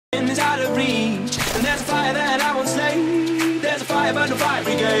Is out of reach, and there's a fire that I won't slay. There's a fire but no fire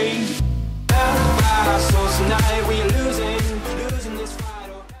brigade. Tonight we are losing this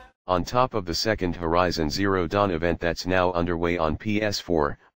fight. On top of the second Horizon Zero Dawn event that's now underway on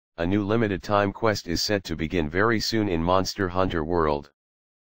PS4, a new limited time quest is set to begin very soon in Monster Hunter World.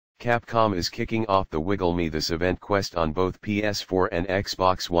 Capcom is kicking off the Wiggle Me This event quest on both PS4 and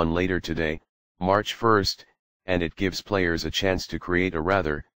Xbox One later today, March 1st, and it gives players a chance to create a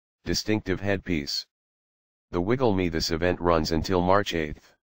rather distinctive headpiece. The Wiggle Me This event runs until March 8th.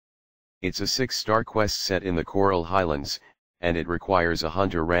 It's a 6-star quest set in the Coral Highlands, and it requires a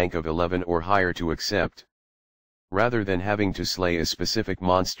hunter rank of 11 or higher to accept. Rather than having to slay a specific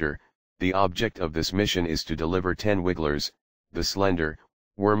monster, the object of this mission is to deliver 10 wigglers, the slender,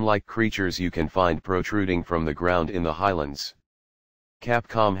 worm-like creatures you can find protruding from the ground in the Highlands.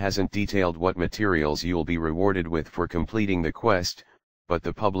 Capcom hasn't detailed what materials you'll be rewarded with for completing the quest, but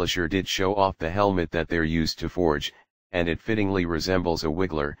the publisher did show off the helmet that they're used to forge, and it fittingly resembles a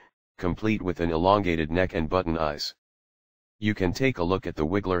wiggler, complete with an elongated neck and button eyes. You can take a look at the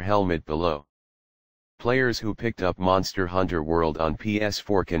wiggler helmet below. Players who picked up Monster Hunter World on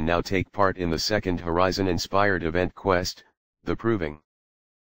PS4 can now take part in the second Horizon-inspired event quest, The Proving.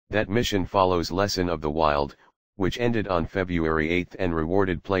 That mission follows Lesson of the Wild, which ended on February 8 and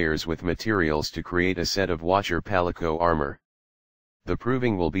rewarded players with materials to create a set of Watcher Palico armor. The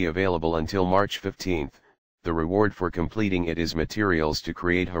Proving will be available until March 15. The reward for completing it is materials to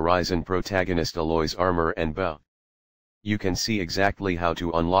create Horizon protagonist Aloy's armor and bow. You can see exactly how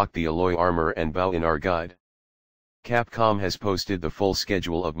to unlock the Aloy armor and bow in our guide. Capcom has posted the full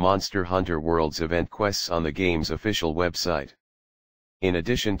schedule of Monster Hunter World's event quests on the game's official website. In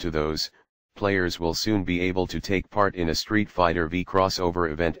addition to those, players will soon be able to take part in a Street Fighter V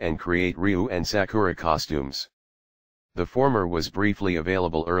crossover event and create Ryu and Sakura costumes. The former was briefly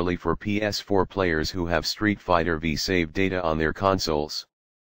available early for PS4 players who have Street Fighter V save data on their consoles.